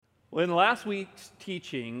Well, in last week's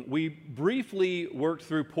teaching, we briefly worked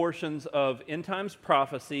through portions of end times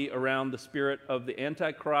prophecy around the spirit of the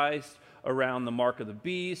Antichrist, around the mark of the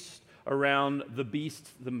beast, around the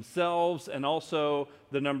beasts themselves, and also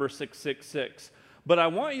the number 666. But I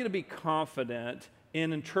want you to be confident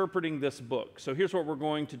in interpreting this book. So here's what we're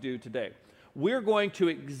going to do today. We're going to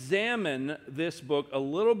examine this book a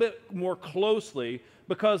little bit more closely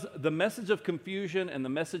because the message of confusion and the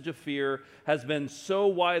message of fear has been so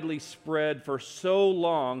widely spread for so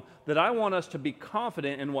long that I want us to be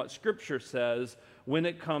confident in what Scripture says when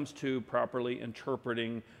it comes to properly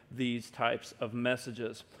interpreting these types of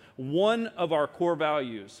messages. One of our core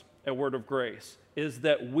values at Word of Grace is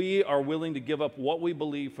that we are willing to give up what we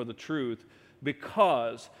believe for the truth,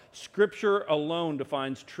 because Scripture alone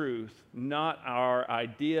defines truth, not our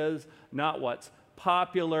ideas, not what's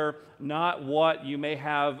popular, not what you may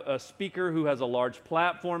have a speaker who has a large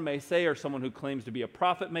platform may say, or someone who claims to be a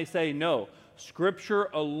prophet may say. No, Scripture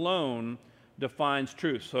alone defines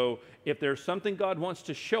truth. So if there's something God wants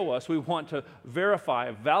to show us, we want to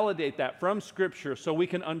verify, validate that from Scripture so we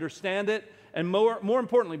can understand it and more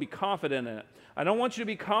importantly, be confident in it. I don't want you to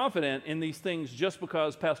be confident in these things just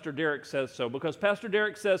because Pastor Derek says so, because Pastor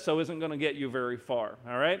Derek says so isn't going to get you very far,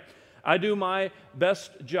 all right? I do my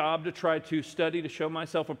best job to try to study, to show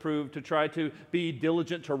myself approved, to try to be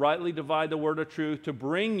diligent, to rightly divide the word of truth, to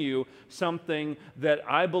bring you something that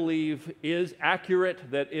I believe is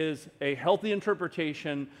accurate, that is a healthy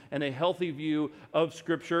interpretation and a healthy view of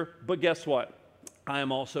Scripture. But guess what? I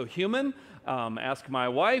am also human. Ask my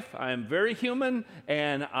wife. I am very human,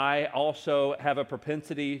 and I also have a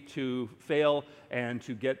propensity to fail and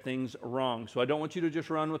to get things wrong. So I don't want you to just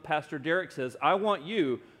run with Pastor Derek says. I want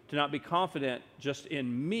you to not be confident just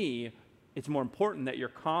in me. It's more important that you're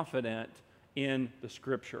confident in the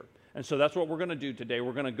Scripture. And so that's what we're going to do today.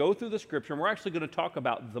 We're going to go through the Scripture, and we're actually going to talk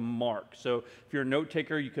about the mark. So if you're a note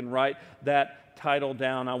taker, you can write that title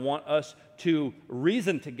down. I want us to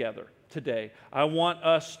reason together today. I want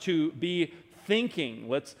us to be thinking.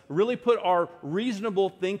 Let's really put our reasonable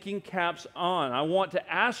thinking caps on. I want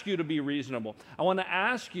to ask you to be reasonable. I want to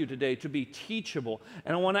ask you today to be teachable.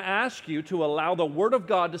 And I want to ask you to allow the Word of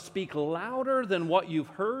God to speak louder than what you've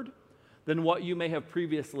heard, than what you may have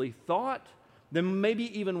previously thought, than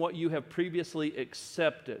maybe even what you have previously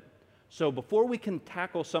accepted. So before we can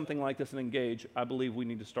tackle something like this and engage, I believe we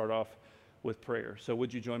need to start off with prayer. So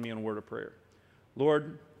would you join me in a word of prayer?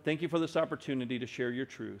 Lord, thank you for this opportunity to share your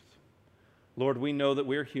truth. Lord, we know that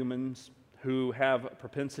we're humans who have a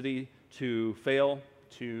propensity to fail,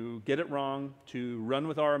 to get it wrong, to run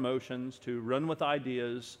with our emotions, to run with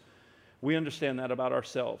ideas. We understand that about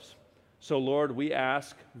ourselves. So, Lord, we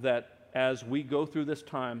ask that as we go through this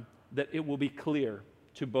time, that it will be clear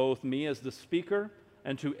to both me as the speaker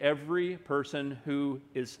and to every person who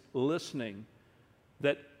is listening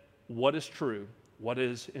that what is true, what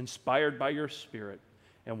is inspired by your Spirit,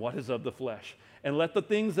 and what is of the flesh. And let the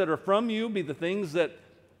things that are from you be the things that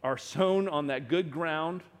are sown on that good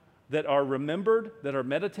ground, that are remembered, that are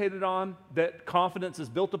meditated on, that confidence is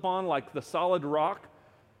built upon like the solid rock.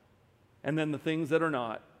 And then the things that are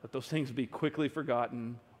not, let those things be quickly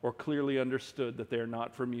forgotten or clearly understood that they're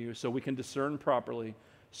not from you, so we can discern properly,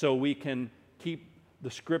 so we can keep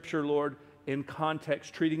the Scripture, Lord, in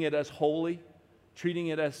context, treating it as holy, treating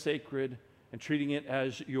it as sacred, and treating it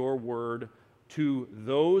as your word to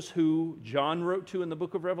those who John wrote to in the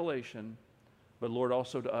book of Revelation, but Lord,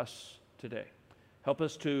 also to us today. Help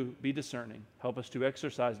us to be discerning. Help us to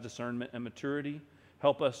exercise discernment and maturity.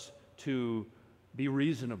 Help us to be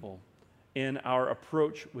reasonable in our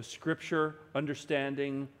approach with Scripture,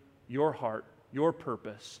 understanding your heart, your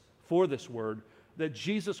purpose for this word, that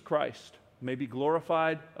Jesus Christ may be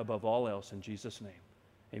glorified above all else. In Jesus' name,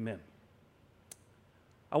 amen.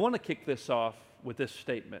 I want to kick this off with this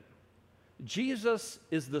statement. Jesus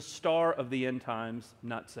is the star of the end times,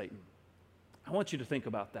 not Satan. I want you to think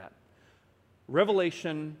about that.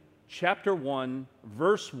 Revelation chapter 1,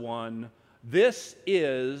 verse 1, this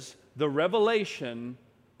is the revelation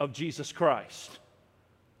of Jesus Christ.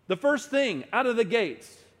 The first thing out of the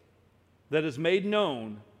gates that is made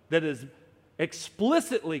known, that is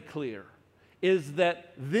explicitly clear, is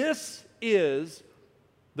that this is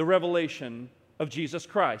the revelation of Jesus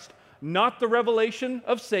Christ. Not the revelation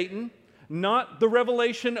of Satan, not the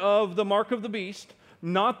revelation of the mark of the beast,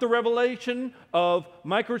 not the revelation of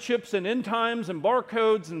microchips and end times and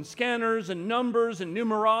barcodes and scanners and numbers and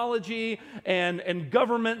numerology and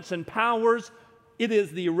governments and powers. It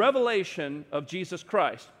is the revelation of Jesus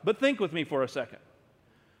Christ. But think with me for a second.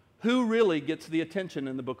 Who really gets the attention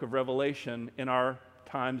in the book of Revelation in our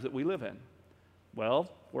times that we live in? Well,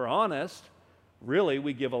 if we're honest, really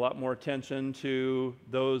we give a lot more attention to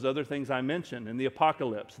those other things I mentioned in the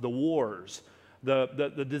apocalypse, the wars,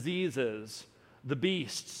 the diseases, the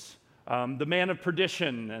beasts, the man of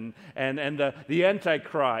perdition, and the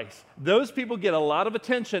Antichrist. Those people get a lot of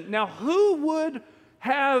attention. Now, who would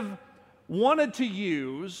have wanted to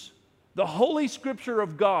use the Holy Scripture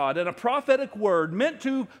of God and a prophetic word meant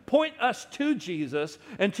to point us to Jesus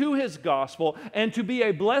and to His gospel and to be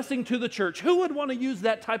a blessing to the church? Who would want to use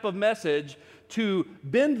that type of message to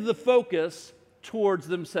bend the focus towards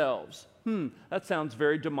themselves? That sounds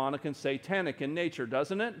very demonic and satanic in nature,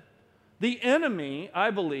 doesn't it? The enemy,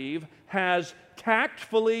 I believe, has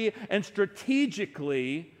tactfully and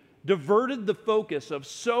strategically diverted the focus of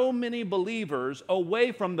so many believers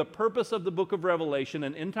away from the purpose of the book of Revelation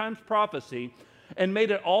and end times prophecy and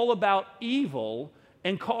made it all about evil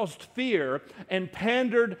and caused fear and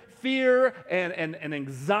pandered fear and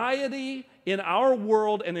anxiety in our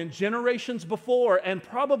world and in generations before, and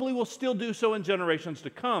probably will still do so in generations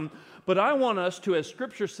to come. But I want us to, as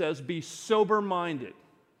Scripture says, be sober-minded,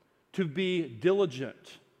 to be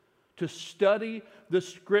diligent, to study the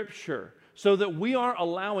Scripture, so that we aren't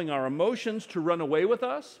allowing our emotions to run away with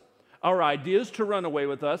us, our ideas to run away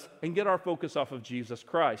with us, and get our focus off of Jesus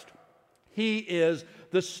Christ. He is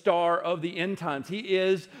the star of the end times. He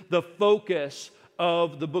is the focus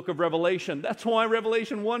of the book of Revelation. That's why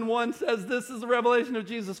Revelation 1:1 says this is the revelation of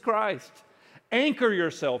Jesus Christ. Anchor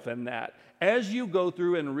yourself in that as you go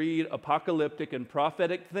through and read apocalyptic and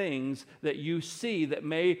prophetic things that you see that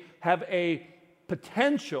may have a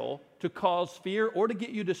potential to cause fear or to get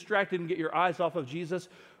you distracted and get your eyes off of Jesus.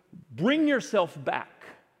 Bring yourself back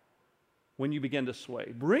when you begin to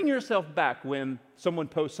sway. Bring yourself back when someone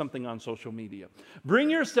posts something on social media. Bring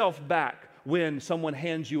yourself back when someone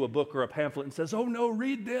hands you a book or a pamphlet and says, "Oh no,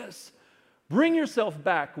 read this." Bring yourself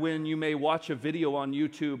back when you may watch a video on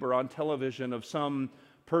YouTube or on television of some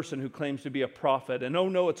person who claims to be a prophet, and oh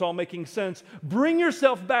no, it's all making sense. Bring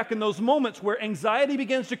yourself back in those moments where anxiety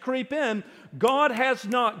begins to creep in. God has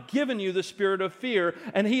not given you the spirit of fear,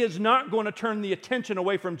 and He is not going to turn the attention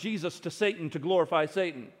away from Jesus to Satan to glorify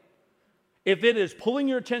Satan. If it is pulling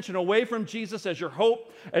your attention away from Jesus as your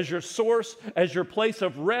hope, as your source, as your place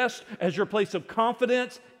of rest, as your place of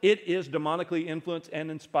confidence, it is demonically influenced and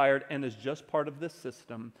inspired and is just part of this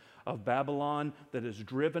system of Babylon that is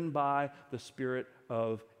driven by the spirit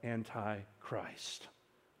of Antichrist.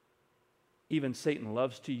 Even Satan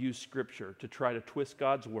loves to use Scripture to try to twist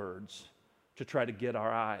God's words, to try to get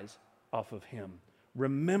our eyes off of Him.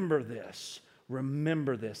 Remember this.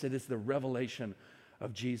 Remember this. It is the revelation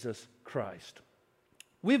of Jesus Christ.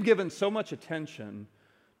 We've given so much attention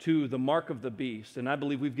to the mark of the beast, and I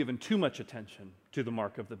believe we've given too much attention to the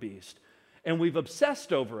mark of the beast. And we've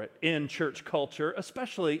obsessed over it in church culture,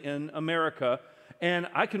 especially in America. And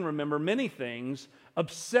I can remember many things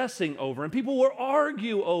obsessing over, and people will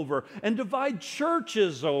argue over and divide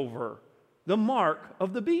churches over the mark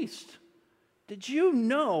of the beast. Did you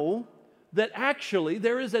know that actually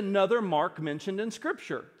there is another mark mentioned in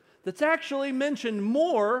Scripture that's actually mentioned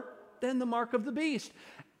more than the mark of the beast?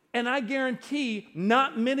 And I guarantee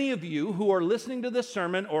not many of you who are listening to this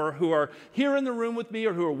sermon or who are here in the room with me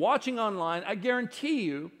or who are watching online, I guarantee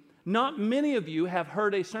you not many of you have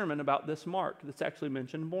heard a sermon about this mark that's actually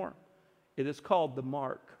mentioned more. It is called the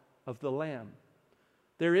mark of the Lamb.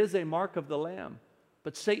 There is a mark of the Lamb,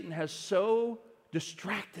 but Satan has so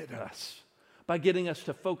distracted us by getting us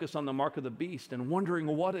to focus on the mark of the beast and wondering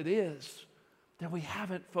what it is that we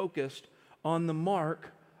haven't focused on the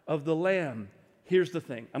mark of the Lamb. Here's the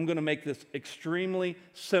thing. I'm going to make this extremely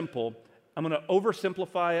simple. I'm going to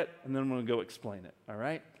oversimplify it, and then I'm going to go explain it, all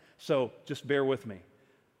right? So just bear with me.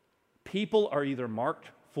 People are either marked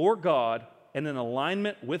for God and in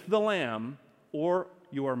alignment with the Lamb, or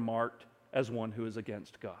you are marked as one who is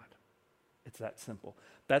against God. It's that simple.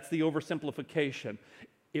 That's the oversimplification.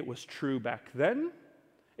 It was true back then.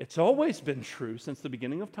 It's always been true since the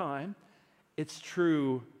beginning of time. It's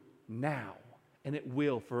true now, and it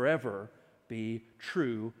will forever be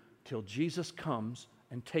true till Jesus comes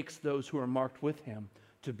and takes those who are marked with Him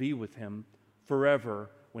to be with Him forever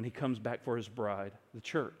when He comes back for His bride, the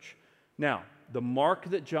church. Now, the mark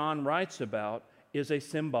that John writes about is a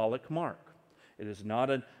symbolic mark. It is not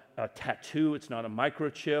a tattoo, it's not a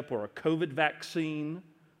microchip or a COVID vaccine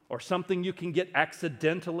or something you can get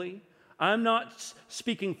accidentally. I'm not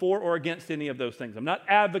speaking for or against any of those things. I'm not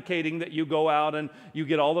advocating that you go out and you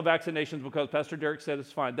get all the vaccinations because Pastor Derek said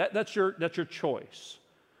it's fine. That's your choice.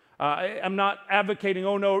 I'm not advocating,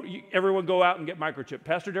 oh no, everyone go out and get microchip.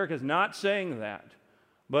 Pastor Derek is not saying that.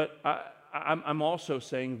 But I'm also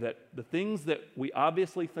saying that the things that we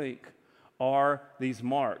obviously think are these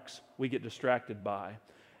marks we get distracted by.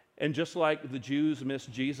 And just like the Jews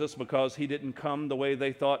missed Jesus because he didn't come the way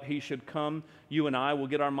they thought he should come, you and I will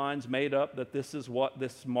get our minds made up that this is what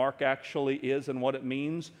this mark actually is and what it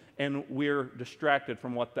means, and we're distracted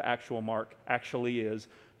from what the actual mark actually is,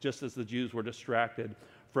 just as the Jews were distracted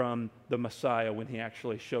from the Messiah when he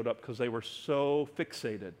actually showed up because they were so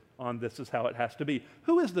fixated on this is how it has to be.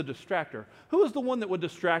 Who is the distractor? Who is the one that would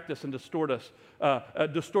distract us and distort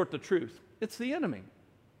the truth? It's the enemy.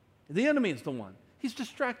 The enemy is the one. He's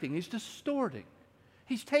distracting. He's distorting.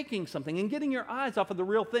 He's taking something and getting your eyes off of the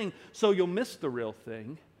real thing so you'll miss the real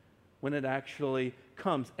thing when it actually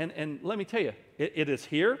comes. And let me tell you, it is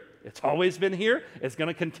here. It's always been here. It's going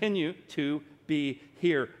to continue to be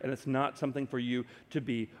here. And it's not something for you to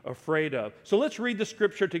be afraid of. So let's read the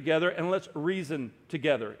scripture together and let's reason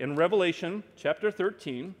together. In Revelation chapter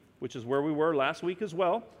 13, which is where we were last week as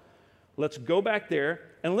well, let's go back there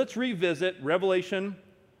and let's revisit Revelation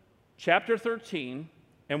chapter 13,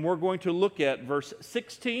 and we're going to look at verse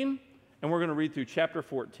 16, and we're going to read through chapter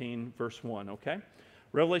 14, verse 1, okay?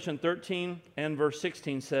 Revelation 13 and verse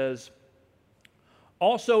 16 says,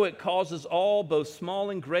 "Also it causes all, both small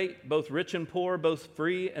and great, both rich and poor, both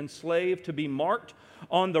free and slave, to be marked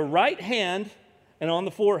on the right hand and on the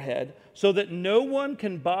forehead, so that no one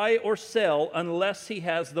can buy or sell unless he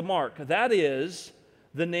has the mark. That is,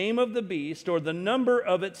 the name of the beast or the number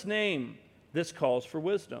of its name. This calls for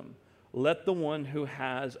wisdom. Let the one who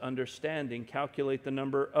has understanding calculate the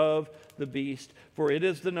number of the beast, for it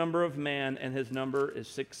is the number of man, and his number is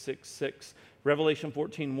 666. Revelation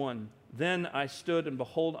 14:1. Then I stood, and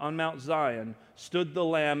behold, on Mount Zion stood the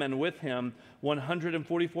Lamb, and with him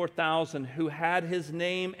 144,000 who had his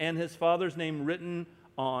name and his Father's name written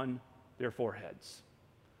on their foreheads.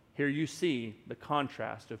 Here you see the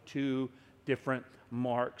contrast of two different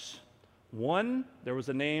marks. One, there was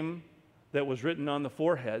a name that was written on the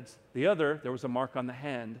foreheads. The other, there was a mark on the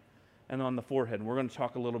hand and on the forehead. And we're going to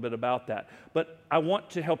talk a little bit about that. But I want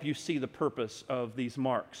to help you see the purpose of these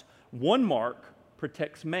marks. One mark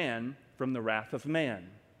protects man from the wrath of man.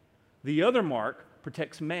 The other mark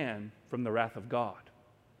protects man from the wrath of God.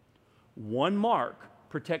 One mark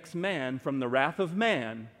protects man from the wrath of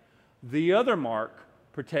man. The other mark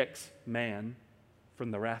protects man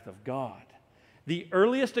from the wrath of God. The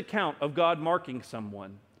earliest account of God marking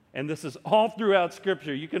someone, and this is all throughout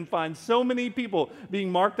Scripture. You can find so many people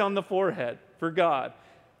being marked on the forehead for God.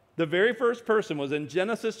 The very first person was in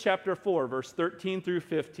Genesis chapter 4, verse 13 through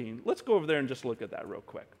 15. Let's go over there and just look at that real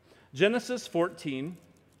quick. Genesis 14,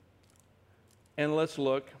 and let's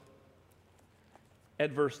look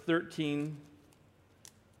at verse 13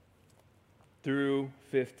 through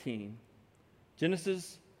 15.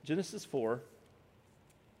 Genesis 4.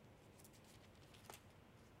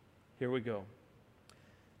 Here we go.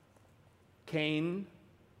 Cain,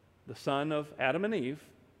 the son of Adam and Eve,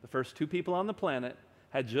 the first two people on the planet,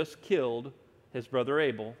 had just killed his brother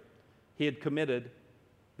Abel. He had committed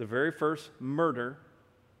the very first murder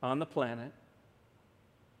on the planet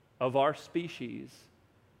of our species,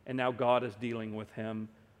 and now God is dealing with him.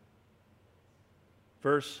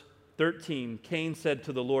 Verse 13, Cain said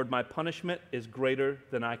to the Lord, "My punishment is greater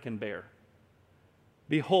than I can bear.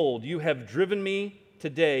 Behold, you have driven me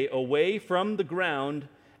today away from the ground,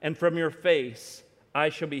 and from your face I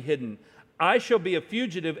shall be hidden. I shall be a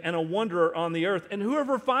fugitive and a wanderer on the earth, and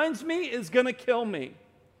whoever finds me is going to kill me."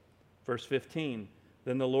 Verse 15,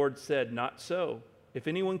 then the Lord said, "Not so. If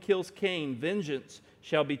anyone kills Cain, vengeance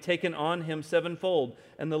shall be taken on him sevenfold."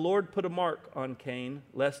 And the Lord put a mark on Cain,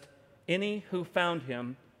 lest any who found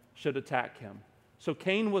him should attack him. So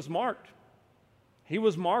Cain was marked. He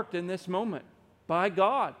was marked in this moment by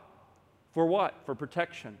God. For what? For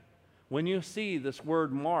protection. When you see this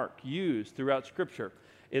word mark used throughout Scripture,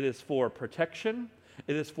 it is for protection,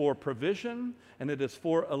 it is for provision, and it is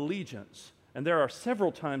for allegiance. And there are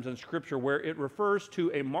several times in Scripture where it refers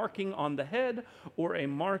to a marking on the head or a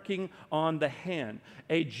marking on the hand.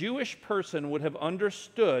 A Jewish person would have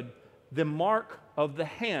understood the mark of the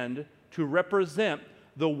hand to represent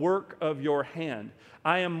the work of your hand.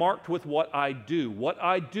 I am marked with what I do. What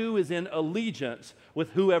I do is in allegiance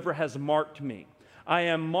with whoever has marked me. I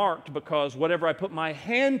am marked because whatever I put my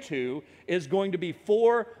hand to is going to be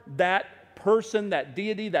for that person, that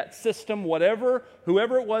deity, that system, whoever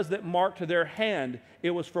it was that marked their hand.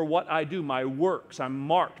 It was for what I do, my works. I'm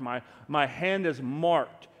marked. My hand is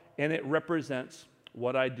marked, and it represents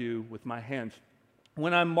what I do with my hands.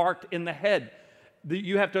 When I'm marked in the head,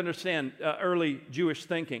 You have to understand early Jewish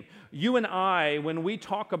thinking. You and I, when we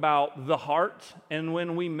talk about the heart and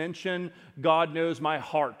when we mention God knows my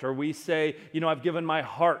heart, or we say, I've given my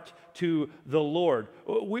heart to the Lord,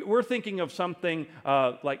 we're thinking of something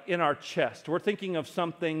like in our chest. We're thinking of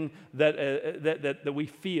something that we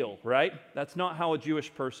feel, right? That's not how a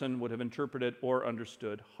Jewish person would have interpreted or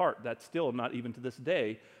understood heart. That's still not even to this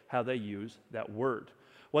day how they use that word.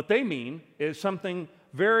 What they mean is something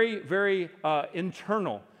very, very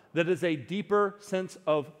internal, that is a deeper sense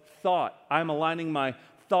of thought. I'm aligning my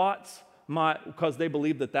thoughts, because they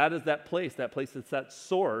believe that is that place that's that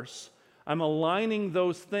source. I'm aligning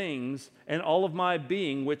those things and all of my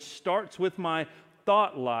being, which starts with my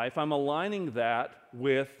thought life, I'm aligning that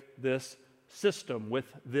with this system, with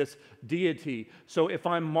this deity. So if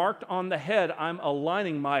I'm marked on the head, I'm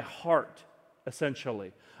aligning my heart,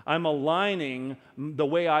 essentially. I'm aligning the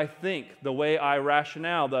way I think, the way I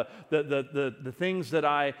rationale, the things that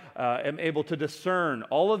I am able to discern.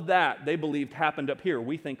 All of that, they believed, happened up here.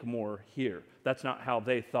 We think more here. That's not how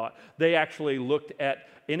they thought. They actually looked at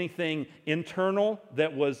anything internal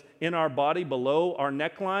that was in our body below our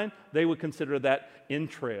neckline. They would consider that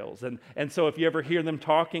entrails. And so if you ever hear them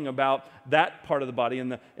talking about that part of the body in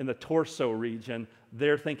the torso region,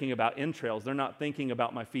 they're thinking about entrails. They're not thinking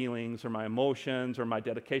about my feelings or my emotions or my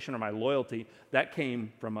dedication or my loyalty. That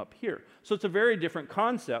came from up here. So it's a very different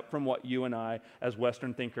concept from what you and I as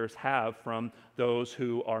Western thinkers have from those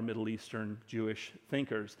who are Middle Eastern Jewish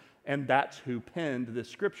thinkers. And that's who penned this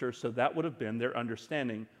scripture, so that would have been their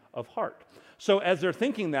understanding of heart. So as they're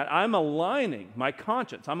thinking that, I'm aligning my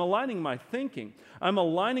conscience, I'm aligning my thinking, I'm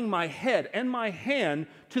aligning my head and my hand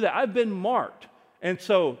to that. I've been marked. And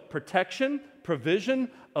so protection,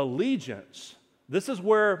 provision, allegiance, this is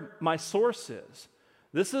where my source is.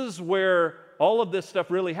 This is where all of this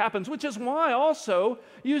stuff really happens, which is why also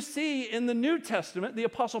you see in the New Testament the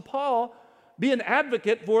Apostle Paul be an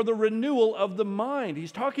advocate for the renewal of the mind.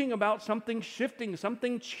 He's talking about something shifting,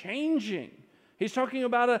 something changing. He's talking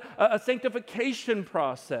about a sanctification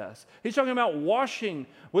process. He's talking about washing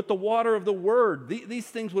with the water of the Word. These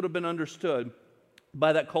things would have been understood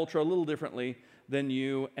by that culture a little differently than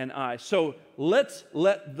you and I. So let's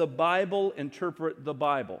let the Bible interpret the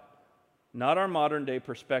Bible, not our modern day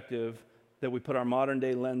perspective that we put our modern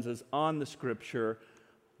day lenses on the Scripture.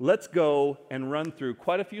 Let's go and run through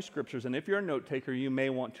quite a few scriptures, and if you're a note taker, you may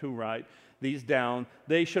want to write these down.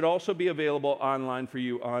 They should also be available online for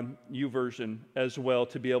you on YouVersion as well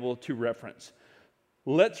to be able to reference.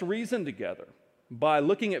 Let's reason together by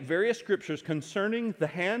looking at various scriptures concerning the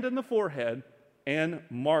hand and the forehead and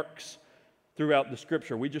marks throughout the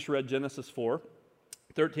scripture. We just read Genesis 4,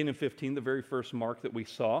 13 and 15, the very first mark that we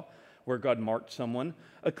saw, where God marked someone.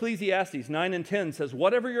 Ecclesiastes 9 and 10 says,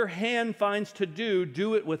 whatever your hand finds to do,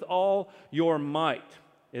 do it with all your might.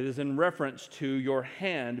 It is in reference to your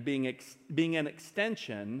hand being an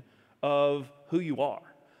extension of who you are.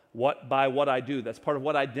 By what I do. That's part of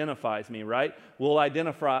what identifies me, right? We'll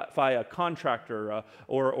identify a contractor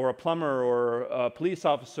or a plumber or a police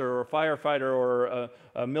officer or a firefighter or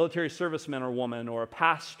a military serviceman or woman or a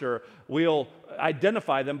pastor. We'll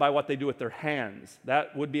identify them by what they do with their hands.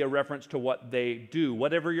 That would be a reference to what they do.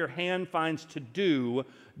 Whatever your hand finds to do,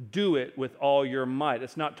 do it with all your might.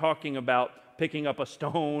 It's not talking about picking up a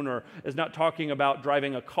stone, or it's not talking about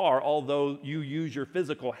driving a car, although you use your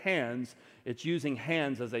physical hands. It's using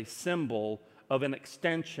hands as a symbol of an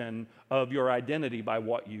extension of your identity by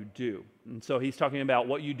what you do. And so he's talking about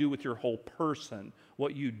what you do with your whole person.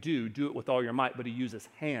 What you do it with all your might, but he uses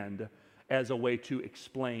hand as a way to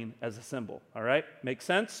explain as a symbol. All right? Make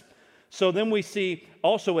sense? So then we see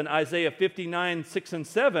also in Isaiah 59, 6 and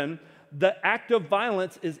 7, the act of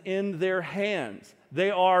violence is in their hands. They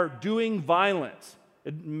are doing violence.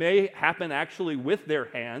 It may happen actually with their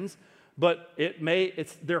hands, but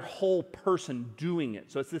it's their whole person doing it.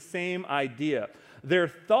 So it's the same idea. Their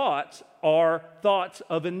thoughts are thoughts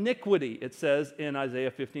of iniquity, it says in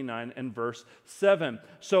Isaiah 59 and verse 7.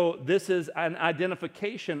 So this is an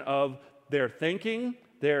identification of their thinking,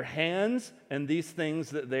 their hands, and these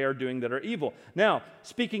things that they are doing that are evil. Now,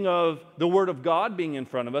 speaking of the Word of God being in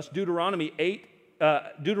front of us, Deuteronomy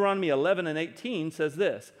 11 and 18 says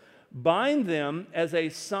this, bind them as a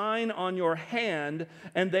sign on your hand,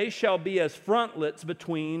 and they shall be as frontlets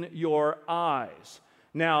between your eyes.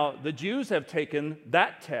 Now, the Jews have taken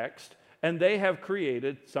that text and they have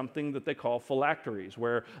created something that they call phylacteries,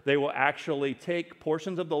 where they will actually take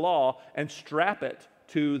portions of the law and strap it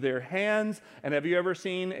to their hands. And have you ever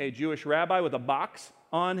seen a Jewish rabbi with a box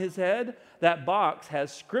on his head, that box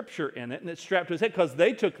has Scripture in it, and it's strapped to his head because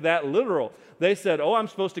they took that literal. They said, oh, I'm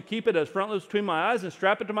supposed to keep it as frontlets between my eyes and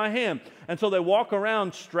strap it to my hand. And so they walk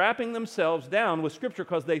around strapping themselves down with Scripture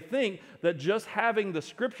because they think that just having the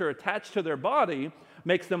Scripture attached to their body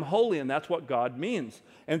makes them holy, and that's what God means.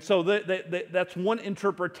 And so that's one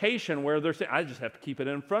interpretation where they're saying, I just have to keep it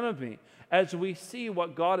in front of me. As we see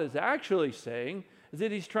what God is actually saying is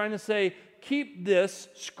that he's trying to say, keep this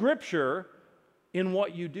Scripture in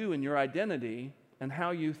what you do, in your identity, and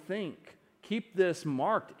how you think. Keep this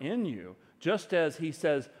marked in you, just as he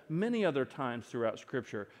says many other times throughout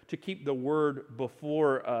Scripture, to keep the Word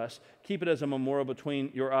before us. Keep it as a memorial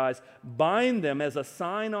between your eyes. Bind them as a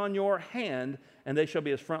sign on your hand, and they shall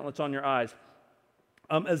be as frontlets on your eyes.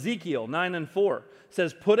 Ezekiel 9:4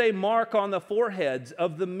 says, put a mark on the foreheads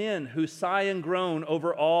of the men who sigh and groan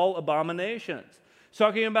over all abominations. It's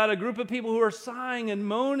talking about a group of people who are sighing and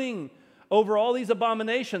moaning over all these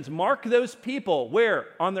abominations. Mark those people where?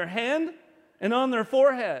 On their hand and on their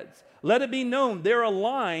foreheads. Let it be known they're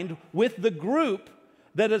aligned with the group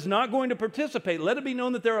that is not going to participate. Let it be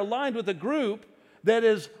known that they're aligned with the group that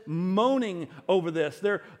is moaning over this.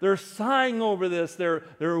 They're sighing over this.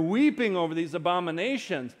 They're weeping over these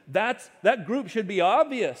abominations. That group should be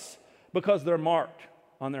obvious because they're marked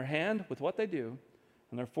on their hand with what they do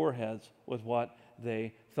and their foreheads with what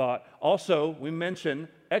they thought. Also, we mention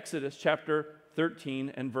Exodus chapter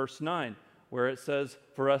 13 and verse 9, where it says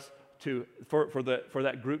for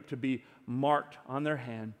that group to be marked on their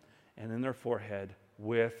hand and in their forehead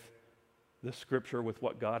with the Scripture, with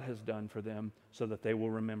what God has done for them, so that they will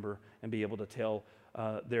remember and be able to tell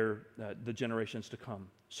the generations to come.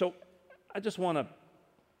 So I just want to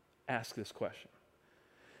ask this question.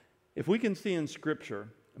 If we can see in Scripture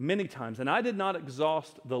many times, and I did not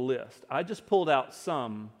exhaust the list, I just pulled out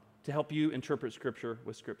some to help you interpret Scripture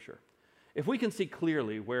with Scripture. If we can see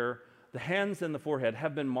clearly where the hands and the forehead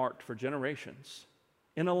have been marked for generations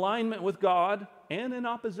in alignment with God and in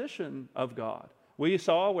opposition of God. We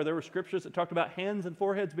saw where there were scriptures that talked about hands and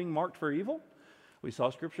foreheads being marked for evil. We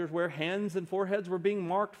saw scriptures where hands and foreheads were being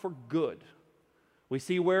marked for good. We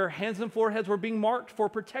see where hands and foreheads were being marked for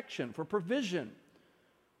protection, for provision.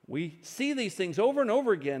 We see these things over and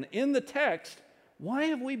over again in the text. Why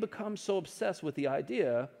have we become so obsessed with the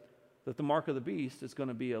idea that the mark of the beast is going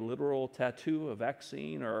to be a literal tattoo, a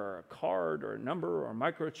vaccine, or a card, or a number, or a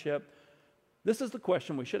microchip? This is the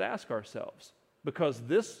question we should ask ourselves, because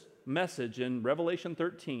this message in Revelation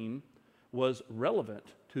 13 was relevant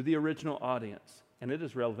to the original audience, and it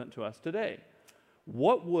is relevant to us today.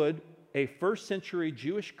 What would a first century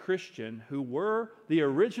Jewish Christian who were the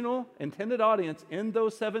original intended audience in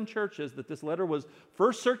those 7 churches that this letter was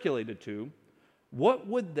first circulated to, what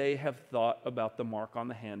would they have thought about the mark on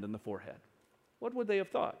the hand and the forehead? What would they have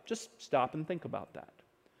thought? Just stop and think about that.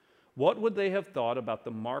 What would they have thought about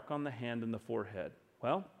the mark on the hand and the forehead?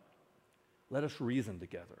 Well, let us reason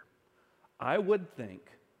together. I would think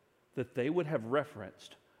that they would have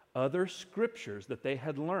referenced other scriptures that they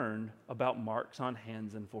had learned about marks on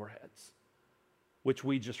hands and foreheads, which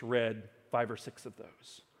we just read 5 or 6 of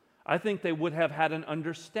those. I think they would have had an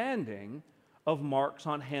understanding of marks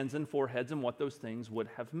on hands and foreheads and what those things would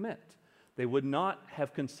have meant. They would not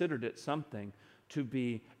have considered it something to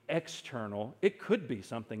be external. It could be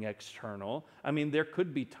something external. I mean, there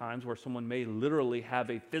could be times where someone may literally have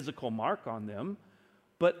a physical mark on them,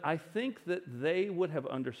 but I think that they would have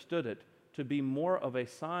understood it to be more of a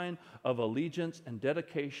sign of allegiance and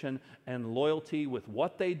dedication and loyalty with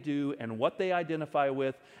what they do and what they identify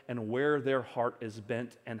with and where their heart is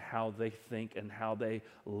bent and how they think and how they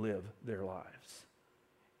live their lives.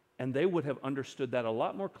 And they would have understood that a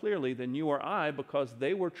lot more clearly than you or I, because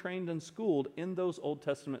they were trained and schooled in those Old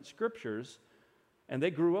Testament scriptures, and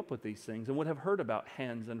they grew up with these things and would have heard about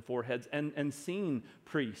hands and foreheads and seen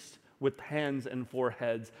priests with hands and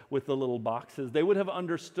foreheads with the little boxes. They would have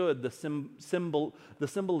understood the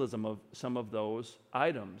symbolism of some of those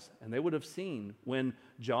items. And they would have seen when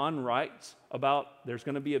John writes about there's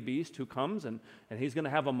going to be a beast who comes and he's going to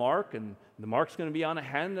have a mark, and the mark's going to be on a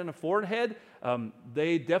hand and a forehead.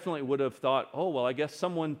 They definitely would have thought, oh, well, I guess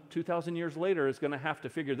someone 2,000 years later is going to have to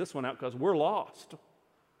figure this one out because we're lost.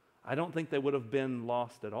 I don't think they would have been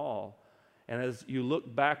lost at all. And as you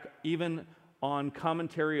look back even on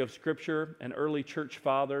commentary of Scripture and early church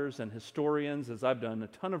fathers and historians, as I've done a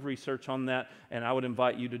ton of research on that, and I would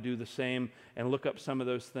invite you to do the same and look up some of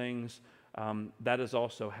those things. That is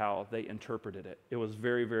also how they interpreted it. It was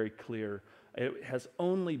very, very clear. It has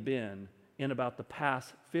only been in about the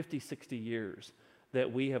past 50, 60 years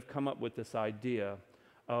that we have come up with this idea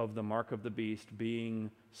of the mark of the beast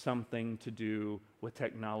being something to do with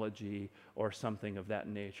technology or something of that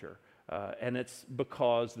nature. And it's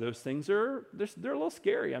because those things they're a little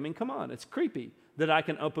scary. I mean, come on, it's creepy that I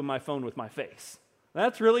can open my phone with my face.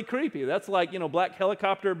 That's really creepy. That's like, black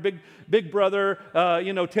helicopter, big brother,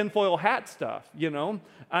 tinfoil hat stuff,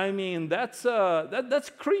 I mean, that's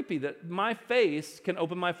creepy that my face can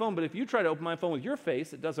open my phone. But if you try to open my phone with your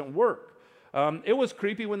face, it doesn't work. It was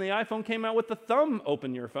creepy when the iPhone came out with the thumb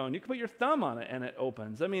open your phone. You can put your thumb on it and it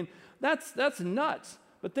opens. I mean, that's nuts.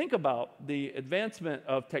 But think about the advancement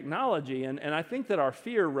of technology, and I think that our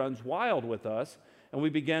fear runs wild with us, and we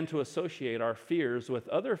begin to associate our fears with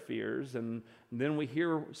other fears, and then we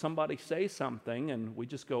hear somebody say something, and we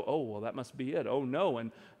just go, oh, well, that must be it. Oh, no,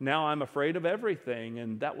 and now I'm afraid of everything,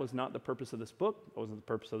 and that was not the purpose of this book. That wasn't the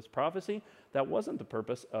purpose of this prophecy. That wasn't the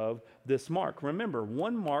purpose of this mark. Remember,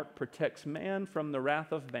 one mark protects man from the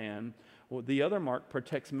wrath of man. Well, the other mark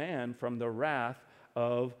protects man from the wrath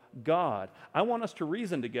of God. I want us to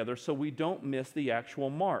reason together so we don't miss the actual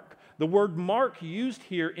mark. The word mark used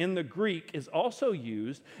here in the Greek is also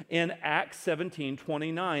used in Acts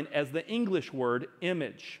 17:29 as the English word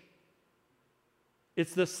image.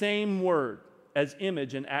 It's the same word as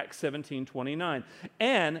image in Acts 17:29.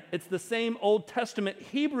 And it's the same Old Testament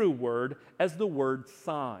Hebrew word as the word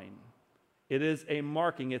sign. It is a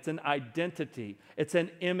marking, it's an identity, it's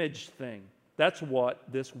an image thing. That's what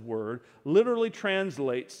this word literally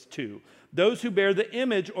translates to. Those who bear the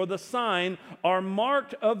image or the sign are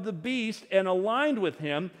marked of the beast and aligned with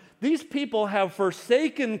him. These people have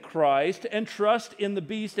forsaken Christ and trust in the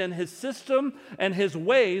beast and his system and his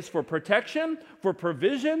ways for protection, for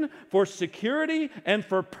provision, for security, and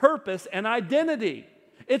for purpose and identity.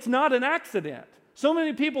 It's not an accident. So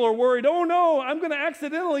many people are worried, oh no, I'm going to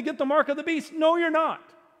accidentally get the mark of the beast. No, you're not.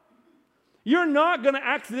 You're not going to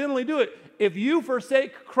accidentally do it. If you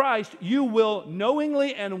forsake Christ, you will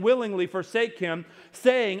knowingly and willingly forsake him,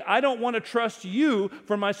 saying, I don't want to trust you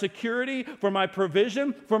for my security, for my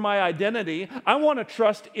provision, for my identity. I want to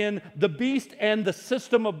trust in the beast and the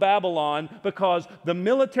system of Babylon because the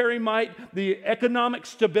military might, the economic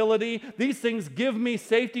stability, these things give me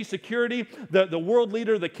safety, security, the world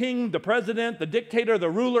leader, the king, the president, the dictator, the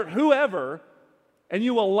ruler, whoever. And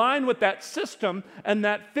you align with that system and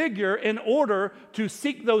that figure in order to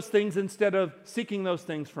seek those things instead of seeking those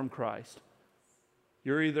things from Christ.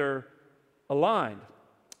 You're either aligned.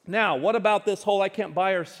 Now, what about this whole I can't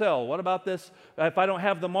buy or sell? What about this if I don't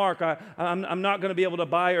have the mark, I'm not going to be able to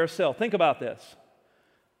buy or sell? Think about this.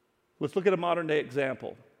 Let's look at a modern day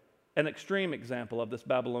example, an extreme example of this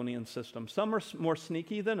Babylonian system. Some are more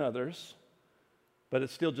sneaky than others, but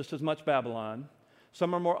it's still just as much Babylon.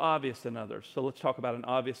 Some are more obvious than others. So let's talk about an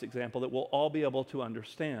obvious example that we'll all be able to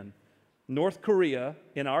understand. North Korea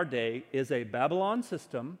in our day is a Babylon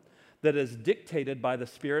system that is dictated by the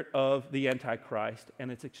spirit of the Antichrist, and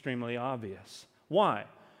it's extremely obvious. Why?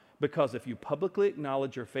 Because if you publicly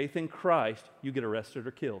acknowledge your faith in Christ, you get arrested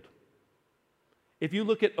or killed. If you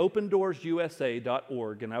look at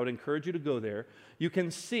opendoorsusa.org, and I would encourage you to go there, you can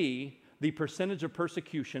see the percentage of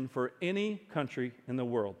persecution for any country in the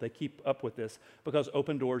world. They keep up with this because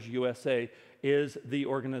Open Doors USA is the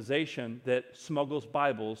organization that smuggles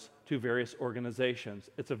Bibles to various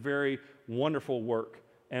organizations. It's a very wonderful work,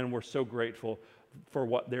 and we're so grateful for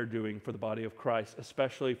what they're doing for the body of Christ,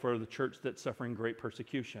 especially for the church that's suffering great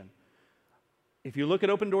persecution. If you look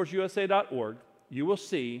at opendoorsusa.org, you will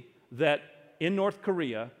see that in North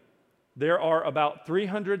Korea, there are about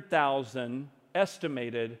 300,000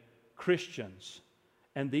 estimated Christians,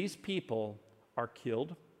 and these people are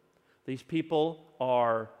killed. These people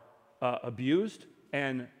are abused,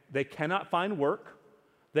 and they cannot find work.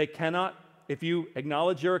 They cannot, if you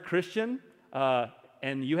acknowledge you're a Christian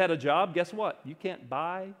and you had a job, guess what? You can't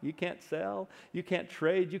buy, you can't sell, you can't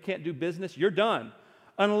trade, you can't do business. You're done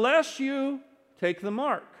unless you take the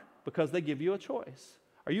mark because they give you a choice.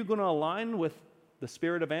 Are you going to align with the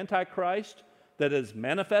spirit of Antichrist that is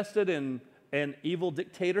manifested in an evil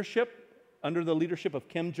dictatorship under the leadership of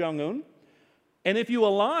Kim Jong-un? And if you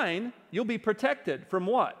align, you'll be protected from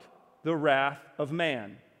what? The wrath of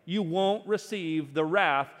man. You won't receive the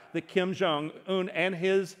wrath that Kim Jong-un and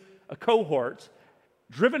his cohorts,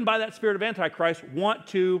 driven by that spirit of Antichrist, want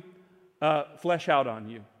to flesh out on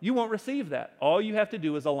you. You won't receive that. All you have to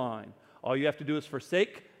do is align. All you have to do is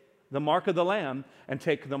forsake the mark of the Lamb and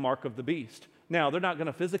take the mark of the beast. Now, they're not going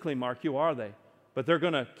to physically mark you, are they? But they're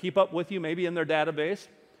going to keep up with you, maybe in their database.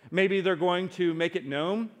 Maybe they're going to make it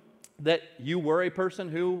known that you were a person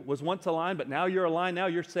who was once aligned, but now you're aligned, now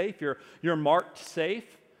you're safe, you're marked safe.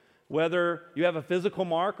 whether you have a physical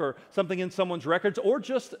mark or something in someone's records, or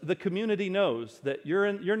just the community knows that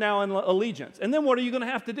you're now in allegiance. And then what are you going to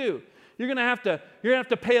have to do? You're going to have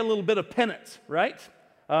to pay a little bit of penance, right?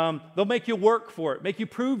 They'll make you work for it, make you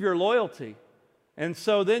prove your loyalty. And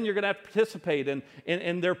so then you're going to have to participate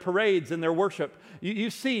in their parades and their worship. You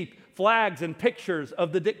see flags and pictures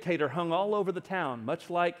of the dictator hung all over the town, much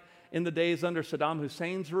like in the days under Saddam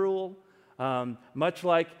Hussein's rule, much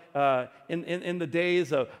like in the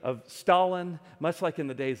days of Stalin, much like in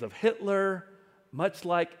the days of Hitler, much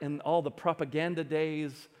like in all the propaganda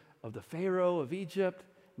days of the Pharaoh of Egypt,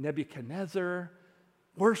 Nebuchadnezzar.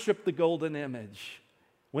 Worship the golden image.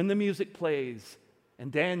 When the music plays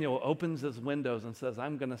and Daniel opens his windows and says,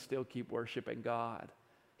 I'm going to still keep worshiping God.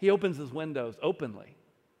 He opens his windows openly.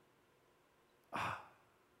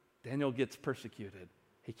 Daniel gets persecuted.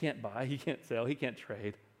 He can't buy, he can't sell, he can't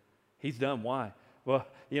trade. He's done. Why? Well,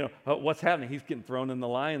 what's happening? He's getting thrown in the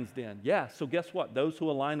lion's den. Yeah, so guess what? Those who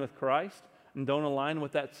align with Christ and don't align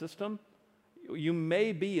with that system, you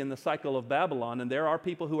may be in the cycle of Babylon, and there are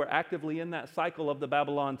people who are actively in that cycle of the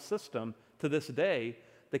Babylon system to this day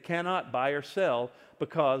that cannot buy or sell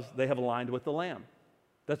because they have aligned with the Lamb.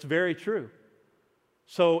 That's very true.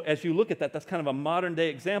 So as you look at that, that's kind of a modern day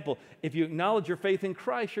example. If you acknowledge your faith in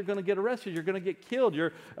Christ, you're going to get arrested, you're going to get killed,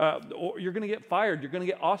 or you're going to get fired, you're going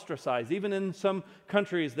to get ostracized. Even in some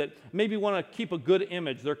countries that maybe want to keep a good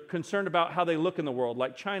image, they're concerned about how they look in the world.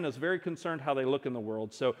 Like China's very concerned how they look in the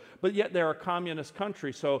world. So, but yet they're a communist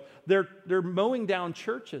country. So they're mowing down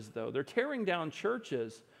churches, though. They're tearing down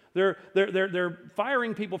churches. They're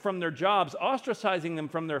firing people from their jobs, ostracizing them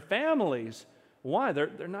from their families. Why?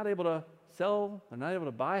 They're not able to sell, they're not able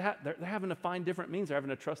to buy. They're having to find different means. They're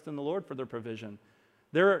having to trust in the Lord for their provision.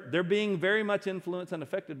 They're being very much influenced and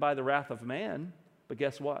affected by the wrath of man. But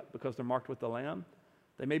guess what? Because they're marked with the Lamb,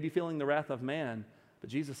 they may be feeling the wrath of man. But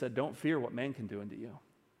Jesus said, don't fear what man can do unto you.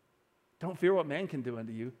 Don't fear what man can do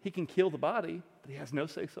unto you. He can kill the body, but he has no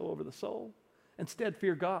say-so over the soul. Instead,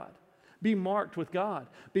 fear God. Be marked with God.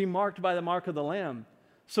 Be marked by the mark of the Lamb.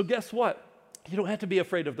 So guess what? You don't have to be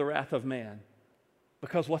afraid of the wrath of man.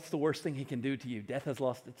 Because what's the worst thing he can do to you? Death has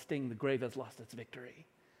lost its sting. The grave has lost its victory.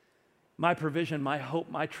 My provision, my hope,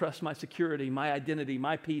 my trust, my security, my identity,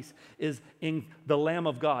 my peace is in the Lamb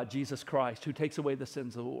of God, Jesus Christ, who takes away the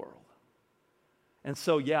sins of the world. And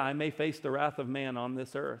so, yeah, I may face the wrath of man on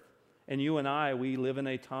this earth. And you and I, we live in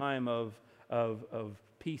a time of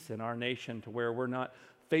peace in our nation to where we're not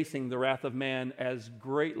facing the wrath of man as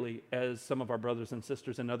greatly as some of our brothers and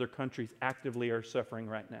sisters in other countries actively are suffering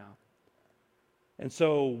right now. And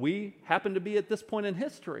so we happen to be at this point in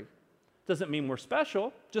history. Doesn't mean we're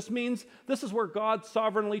special, just means this is where God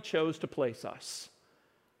sovereignly chose to place us.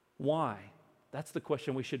 Why? That's the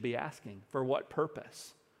question we should be asking. For what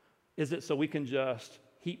purpose? Is it so we can just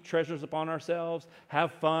heap treasures upon ourselves,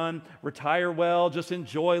 have fun, retire well, just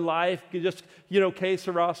enjoy life, just, que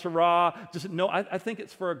sera, sera. No, I think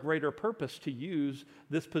it's for a greater purpose to use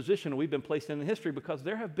this position we've been placed in history, because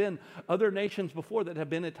there have been other nations before that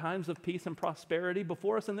have been at times of peace and prosperity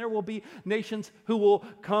before us, and there will be nations who will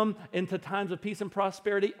come into times of peace and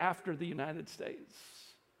prosperity after the United States.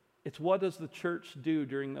 It's what does the church do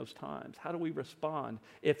during those times? How do we respond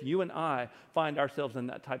if you and I find ourselves in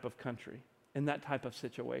that type of country? In that type of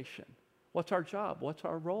situation? What's our job? What's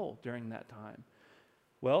our role during that time?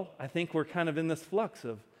 Well, I think we're kind of in this flux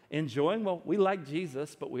of enjoying. Well, we like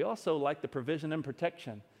Jesus, but we also like the provision and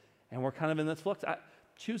protection. And we're kind of in this flux.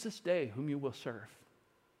 Choose this day whom you will serve.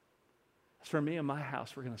 As for me and my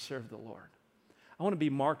house, we're going to serve the Lord. I want to be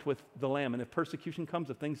marked with the Lamb. And if persecution comes,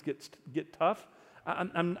 if things get tough,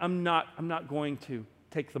 I'm not going to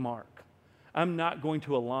take the mark. I'm not going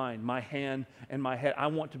to align my hand and my head. I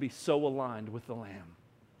want to be so aligned with the Lamb.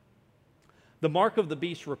 The mark of the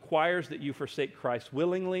beast requires that you forsake Christ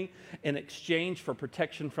willingly in exchange for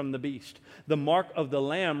protection from the beast. The mark of the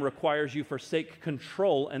Lamb requires you forsake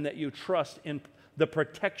control and that you trust in the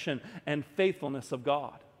protection and faithfulness of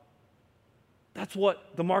God. That's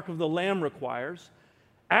what the mark of the Lamb requires.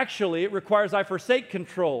 Actually, it requires I forsake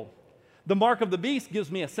control. The mark of the beast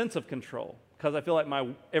gives me a sense of control, because I feel like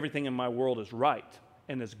everything in my world is right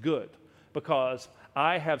and is good, because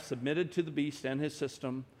I have submitted to the beast and his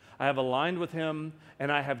system. I have aligned with him,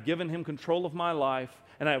 and I have given him control of my life,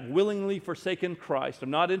 and I have willingly forsaken Christ.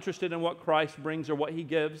 I'm not interested in what Christ brings or what he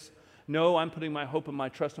gives. No, I'm putting my hope and my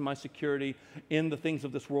trust and my security in the things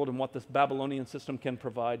of this world and what this Babylonian system can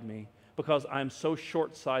provide me, because I'm so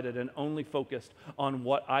short-sighted and only focused on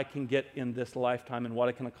what I can get in this lifetime and what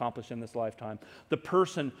I can accomplish in this lifetime. The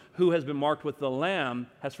person who has been marked with the Lamb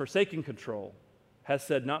has forsaken control. has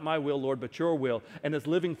said, not my will, Lord, but your will, and is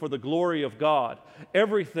living for the glory of God.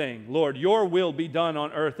 Everything, Lord, your will be done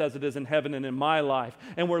on earth as it is in heaven and in my life.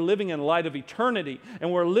 And we're living in light of eternity,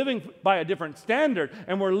 and we're living by a different standard,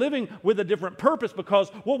 and we're living with a different purpose, because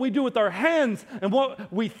what we do with our hands and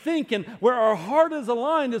what we think and where our heart is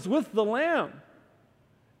aligned is with the Lamb,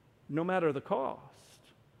 no matter the cost.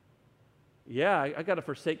 Yeah, I got to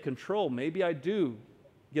forsake control. Maybe I do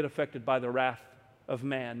get affected by the wrath of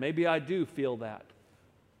man. Maybe I do feel that.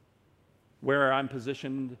 Where I'm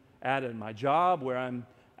positioned at in my job, where I'm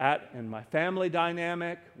at in my family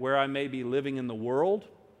dynamic, where I may be living in the world,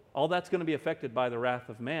 all that's going to be affected by the wrath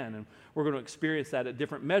of man. And we're going to experience that at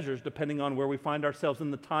different measures depending on where we find ourselves in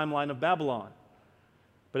the timeline of Babylon.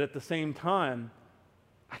 But at the same time,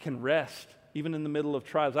 I can rest even in the middle of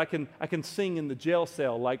trials. I can sing in the jail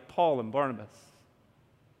cell like Paul and Barnabas,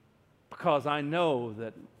 because I know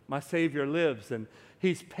that my Savior lives and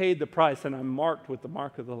He's paid the price, and I'm marked with the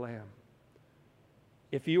mark of the Lamb.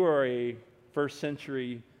 If you are a first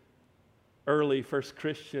century, early first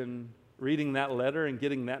Christian reading that letter and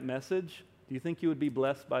getting that message, do you think you would be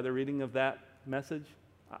blessed by the reading of that message?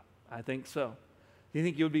 I think so. Do you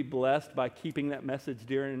think you would be blessed by keeping that message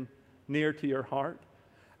dear and near to your heart?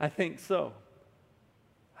 I think so.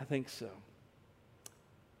 I think so.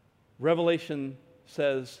 Revelation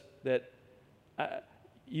says that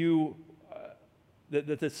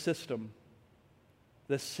that this system,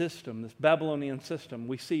 this Babylonian system,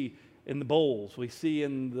 we see in the bowls, we see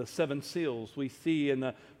in the seven seals, we see in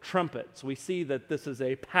the trumpets, we see that this is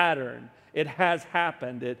a pattern. It has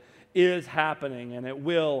happened, it is happening, and it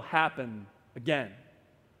will happen again.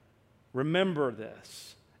 Remember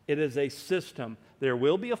this. It is a system. There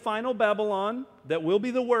will be a final Babylon that will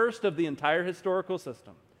be the worst of the entire historical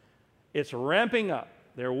system. It's ramping up.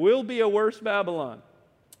 There will be a worse Babylon,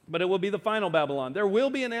 but it will be the final Babylon. There will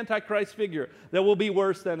be an Antichrist figure that will be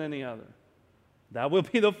worse than any other. That will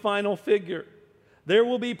be the final figure. There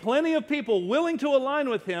will be plenty of people willing to align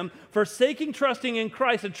with him, forsaking trusting in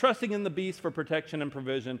Christ and trusting in the beast for protection and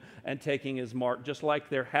provision and taking his mark, just like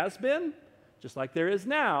there has been, just like there is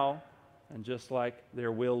now, and just like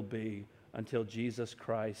there will be until Jesus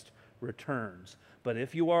Christ returns. But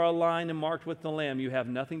if you are aligned and marked with the Lamb, you have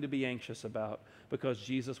nothing to be anxious about, because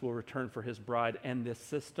Jesus will return for his bride, and this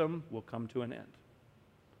system will come to an end.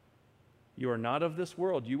 You are not of this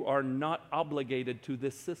world. You are not obligated to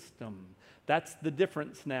this system. That's the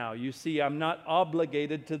difference now. You see, I'm not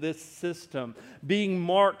obligated to this system. Being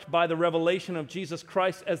marked by the revelation of Jesus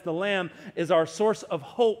Christ as the Lamb is our source of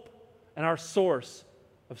hope and our source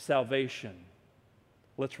of salvation.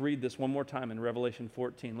 Let's read this one more time in Revelation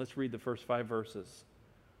 14. Let's read the first 5 verses.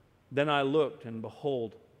 Then I looked, and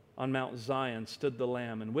behold, on Mount Zion stood the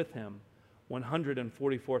Lamb, and with him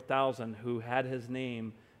 144,000 who had his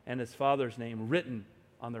name and his Father's name written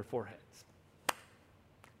on their foreheads.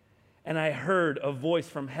 And I heard a voice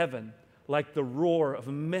from heaven like the roar of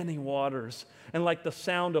many waters and like the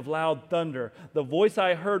sound of loud thunder. The voice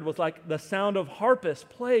I heard was like the sound of harpists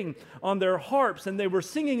playing on their harps, and they were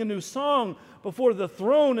singing a new song before the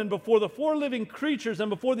throne and before the 4 living creatures and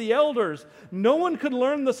before the elders. No one could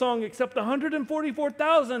learn the song except the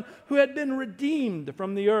 144,000 who had been redeemed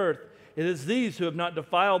from the earth. It is these who have not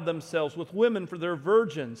defiled themselves with women, for their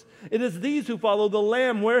virgins. It is these who follow the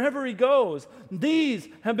Lamb wherever he goes. These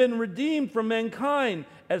have been redeemed from mankind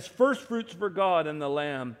as firstfruits for God and the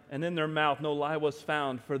Lamb. And in their mouth no lie was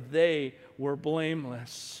found, for they were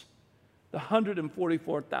blameless. The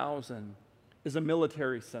 144,000 is a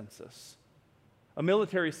military census. A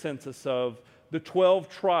military census of the 12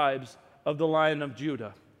 tribes of the Lion of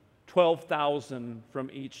Judah. 12,000 from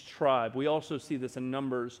each tribe. We also see this in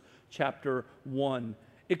Numbers chapter 1.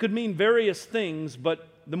 It could mean various things, but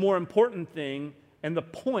the more important thing and the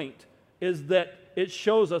point is that it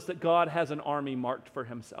shows us that God has an army marked for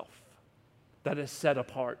himself that is set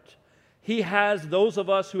apart. He has those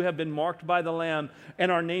of us who have been marked by the Lamb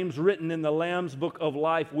and our names written in the Lamb's book of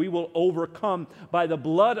life. We will overcome by the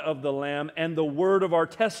blood of the Lamb and the word of our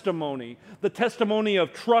testimony. The testimony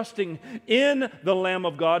of trusting in the Lamb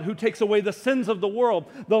of God who takes away the sins of the world.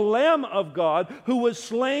 The Lamb of God who was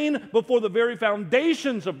slain before the very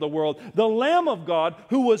foundations of the world. The Lamb of God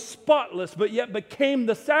who was spotless but yet became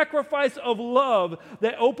the sacrifice of love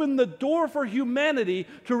that opened the door for humanity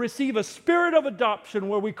to receive a spirit of adoption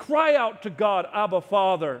where we cry out to God, Abba,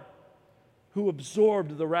 Father, who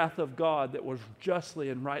absorbed the wrath of God that was justly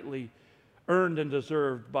and rightly earned and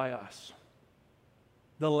deserved by us.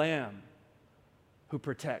 The Lamb who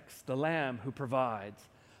protects, the Lamb who provides,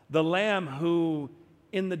 the Lamb who,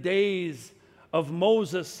 in the days of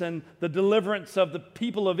Moses and the deliverance of the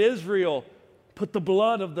people of Israel, put the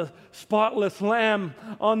blood of the spotless lamb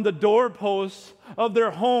on the doorposts of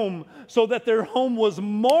their home so that their home was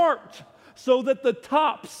marked, so that the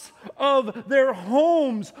tops of their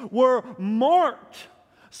homes were marked,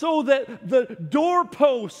 so that the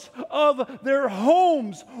doorposts of their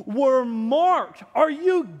homes were marked. Are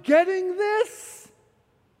you getting this?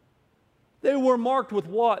 They were marked with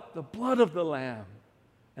what? The blood of the Lamb.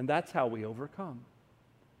 And that's how we overcome.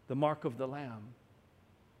 The mark of the Lamb.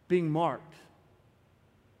 Being marked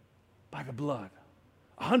by the blood.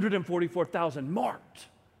 144,000 marked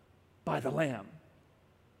by the Lamb.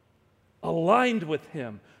 Aligned with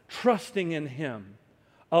Him, trusting in Him.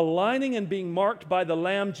 Aligning and being marked by the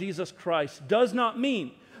Lamb, Jesus Christ, does not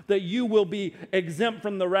mean that you will be exempt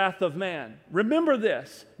from the wrath of man. Remember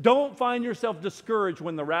this. Don't find yourself discouraged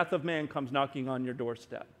when the wrath of man comes knocking on your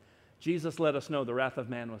doorstep. Jesus let us know the wrath of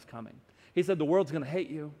man was coming. He said the world's going to hate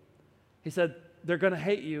you. He said they're going to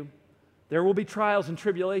hate you. There will be trials and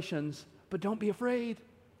tribulations, but don't be afraid.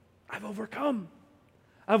 I've overcome.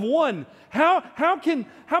 I've won. How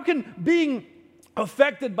can being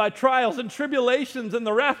affected by trials and tribulations and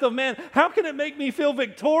the wrath of man, how can it make me feel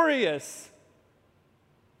victorious?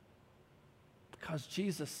 Because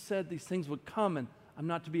Jesus said these things would come, and I'm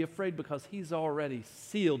not to be afraid because He's already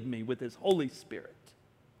sealed me with His Holy Spirit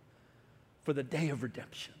for the day of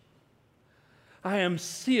redemption. I am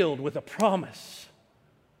sealed with a promise.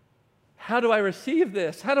 How do I receive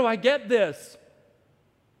this? How do I get this?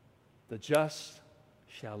 The just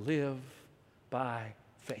shall live by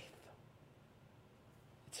faith.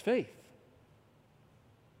 It's faith.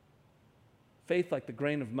 Faith like the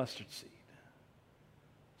grain of mustard seed.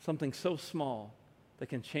 Something so small that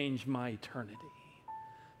can change my eternity.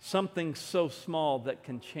 Something so small that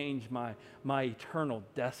can change my eternal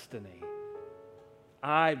destiny.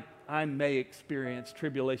 I may experience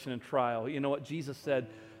tribulation and trial. You know what Jesus said?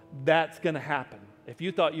 That's going to happen. If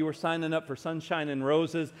you thought you were signing up for sunshine and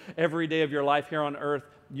roses every day of your life here on earth,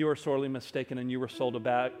 you are sorely mistaken, and you were sold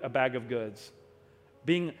a bag of goods.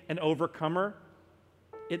 Being an overcomer,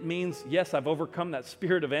 it means, yes, I've overcome that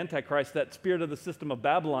spirit of Antichrist, that spirit of the system of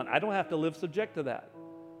Babylon. I don't have to live subject to that.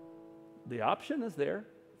 The option is there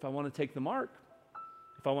if I want to take the mark,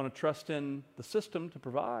 if I want to trust in the system to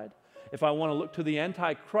provide, if I want to look to the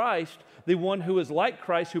Antichrist, the one who is like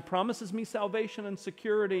Christ, who promises me salvation and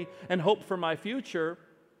security and hope for my future,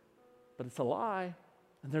 but it's a lie,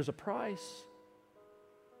 and there's a price.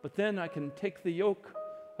 But then I can take the yoke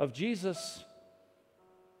of Jesus,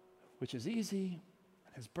 which is easy,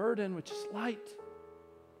 and His burden, which is light.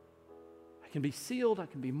 I can be sealed, I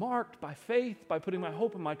can be marked by faith, by putting my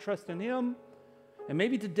hope and my trust in Him. And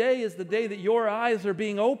maybe today is the day that your eyes are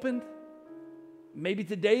being opened. Maybe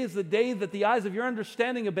today is the day that the eyes of your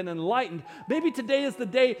understanding have been enlightened. Maybe today is the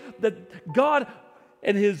day that God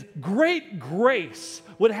and His great grace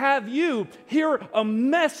would have you hear a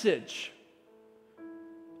message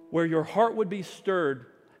where your heart would be stirred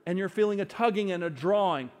and you're feeling a tugging and a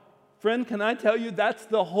drawing. Friend, can I tell you that's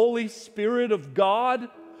the Holy Spirit of God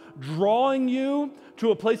drawing you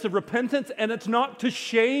to a place of repentance, and it's not to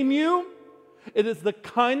shame you. It is the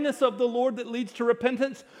kindness of the Lord that leads to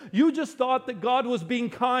repentance. You just thought that God was being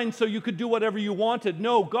kind so you could do whatever you wanted.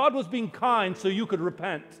 No, God was being kind so you could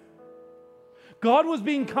repent. God was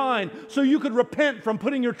being kind so you could repent from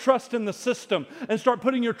putting your trust in the system and start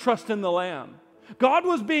putting your trust in the Lamb. God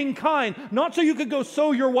was being kind, not so you could go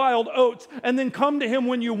sow your wild oats and then come to Him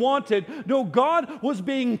when you wanted. No, God was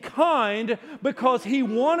being kind because He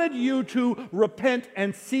wanted you to repent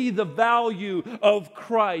and see the value of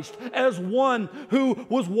Christ as one who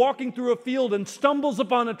was walking through a field and stumbles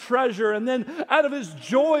upon a treasure, and then out of his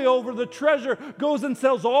joy over the treasure goes and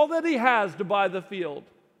sells all that he has to buy the field.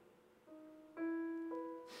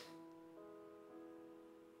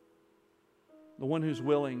 The one who's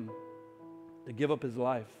willing to give up his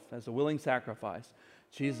life as a willing sacrifice.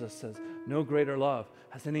 Jesus says, no greater love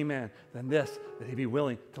has any man than this, that he be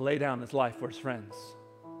willing to lay down his life for his friends.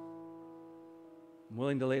 I'm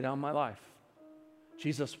willing to lay down my life.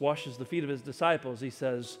 Jesus washes the feet of His disciples. He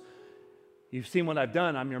says, you've seen what I've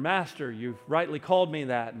done. I'm your master. You've rightly called me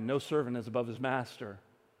that, and no servant is above his master.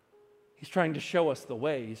 He's trying to show us the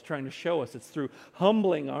way. He's trying to show us it's through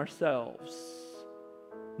humbling ourselves.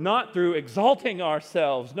 Not through exalting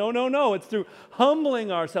ourselves. No. It's through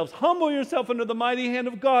humbling ourselves. Humble yourself under the mighty hand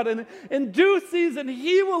of God, and in due season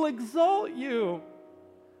He will exalt you.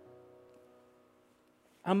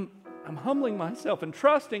 I'm humbling myself and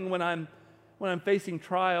trusting when I'm facing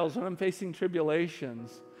trials, when I'm facing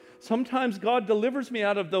tribulations. Sometimes God delivers me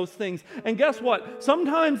out of those things. And guess what?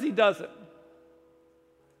 Sometimes He doesn't.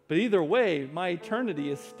 But either way, my eternity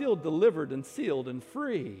is still delivered and sealed and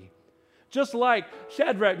free. Just like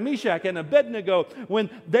Shadrach, Meshach, and Abednego, when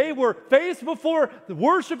they were faced before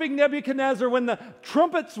worshiping Nebuchadnezzar, when the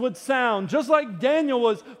trumpets would sound, just like Daniel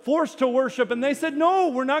was forced to worship, and they said, no,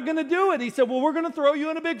 we're not going to do it. He said, well, we're going to throw you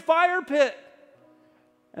in a big fire pit.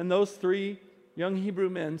 And those 3 young Hebrew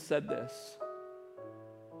men said this: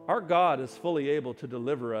 our God is fully able to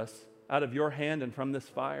deliver us out of your hand and from this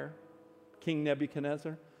fire, King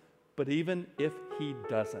Nebuchadnezzar. But even if he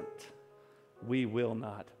doesn't, we will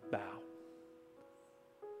not bow.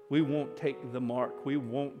 We won't take the mark. We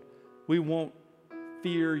won't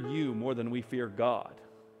fear you more than we fear God.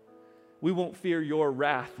 We won't fear your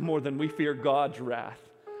wrath more than we fear God's wrath.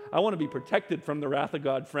 I want to be protected from the wrath of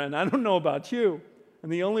God, friend. I don't know about you.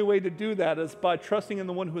 And the only way to do that is by trusting in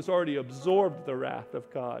the one who has already absorbed the wrath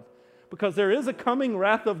of God. Because there is a coming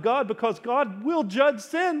wrath of God, because God will judge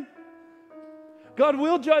sin. God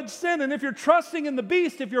will judge sin. And if you're trusting in the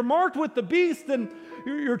beast, if you're marked with the beast, then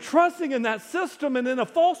you're trusting in that system and in a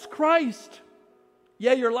false Christ.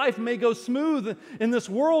 Yeah, your life may go smooth in this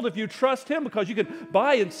world if you trust him, because you can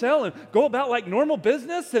buy and sell and go about like normal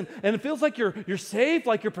business, and it feels like you're safe,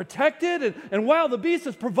 like you're protected, and wow, the beast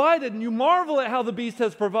has provided, and you marvel at how the beast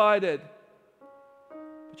has provided.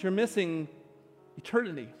 But you're missing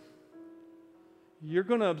eternity. You're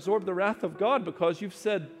going to absorb the wrath of God because you've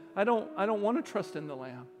said, I don't want to trust in the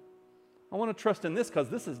Lamb. I want to trust in this because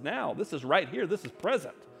this is now. This is right here. This is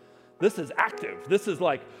present. This is active. This is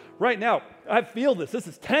like right now. I feel this. This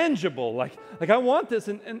is tangible. Like I want this.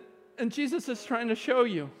 And Jesus is trying to show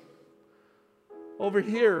you over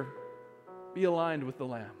here, be aligned with the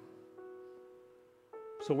Lamb.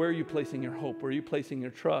 So where are you placing your hope? Where are you placing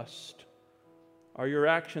your trust? Are your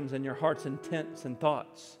actions and your heart's intents and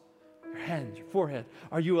thoughts, your hands, your forehead,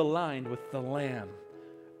 are you aligned with the Lamb?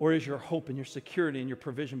 Or is your hope and your security and your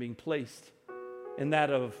provision being placed in that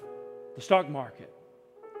of the stock market,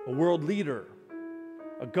 a world leader,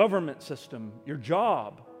 a government system, your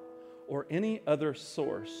job, or any other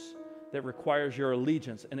source that requires your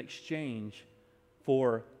allegiance in exchange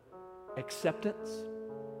for acceptance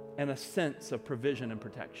and a sense of provision and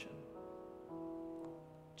protection?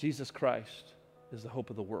 Jesus Christ is the hope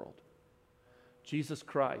of the world. Jesus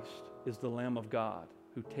Christ is the Lamb of God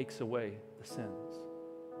who takes away the sins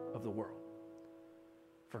of the world.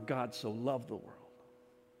 For God so loved the world.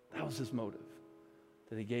 That was his motive,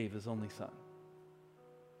 that he gave his only Son.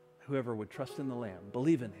 Whoever would trust in the Lamb,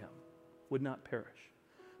 believe in him, would not perish,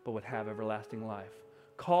 but would have everlasting life.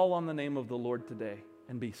 Call on the name of the Lord today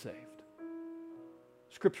and be saved.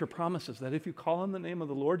 Scripture promises that if you call on the name of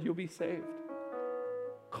the Lord, you'll be saved.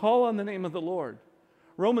 Call on the name of the Lord.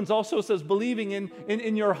 Romans also says believing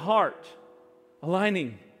in your heart,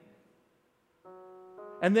 aligning,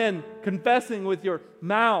 and then confessing with your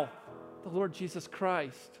mouth the Lord Jesus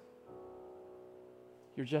Christ.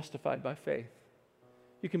 You're justified by faith.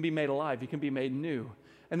 You can be made alive. You can be made new.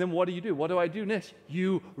 And then what do? What do I do next?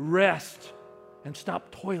 You rest and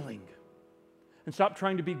stop toiling. And stop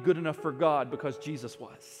trying to be good enough for God, because Jesus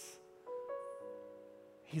was.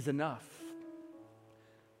 He's enough.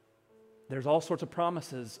 There's all sorts of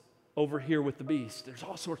promises over here with the beast. There's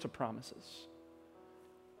all sorts of promises.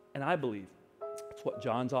 And I believe it's what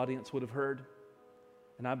John's audience would have heard.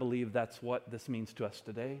 And I believe that's what this means to us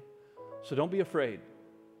today. So don't be afraid.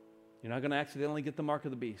 You're not going to accidentally get the mark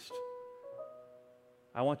of the beast.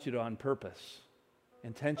 I want you to, on purpose,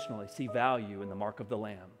 intentionally see value in the mark of the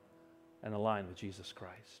Lamb and align with Jesus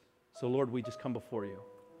Christ. So Lord, we just come before you.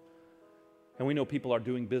 And we know people are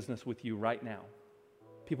doing business with you right now.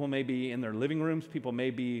 People may be in their living rooms. People may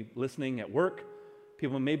be listening at work.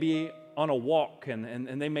 People may be on a walk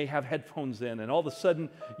and they may have headphones in, and all of a sudden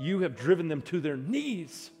you have driven them to their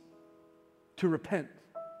knees to repent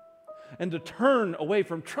and to turn away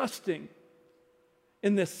from trusting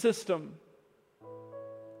in this system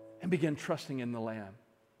and begin trusting in the Lamb,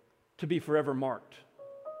 to be forever marked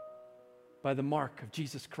by the mark of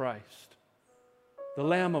Jesus Christ, the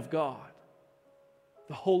Lamb of God,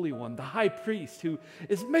 the Holy One, the High Priest who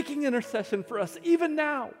is making intercession for us even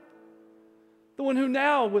now. The one who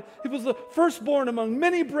now, he was the firstborn among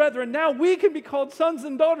many brethren. Now we can be called sons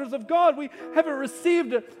and daughters of God. We haven't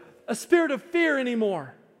received a spirit of fear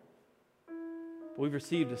anymore. But we've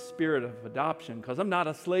received a spirit of adoption, because I'm not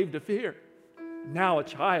a slave to fear. I'm now a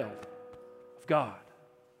child of God.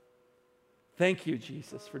 Thank you,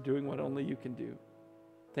 Jesus, for doing what only you can do.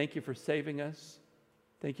 Thank you for saving us.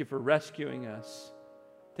 Thank you for rescuing us.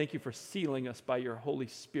 Thank you for sealing us by your Holy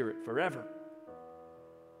Spirit forever.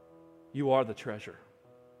 You are the treasure.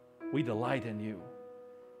 We delight in you.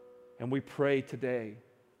 And we pray today,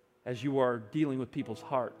 as you are dealing with people's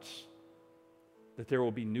hearts, that there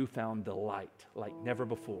will be newfound delight like never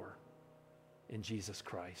before in Jesus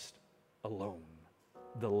Christ alone,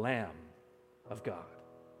 the Lamb of God.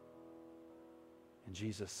 In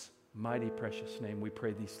Jesus' mighty precious name we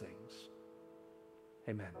pray these things.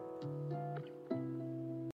 Amen.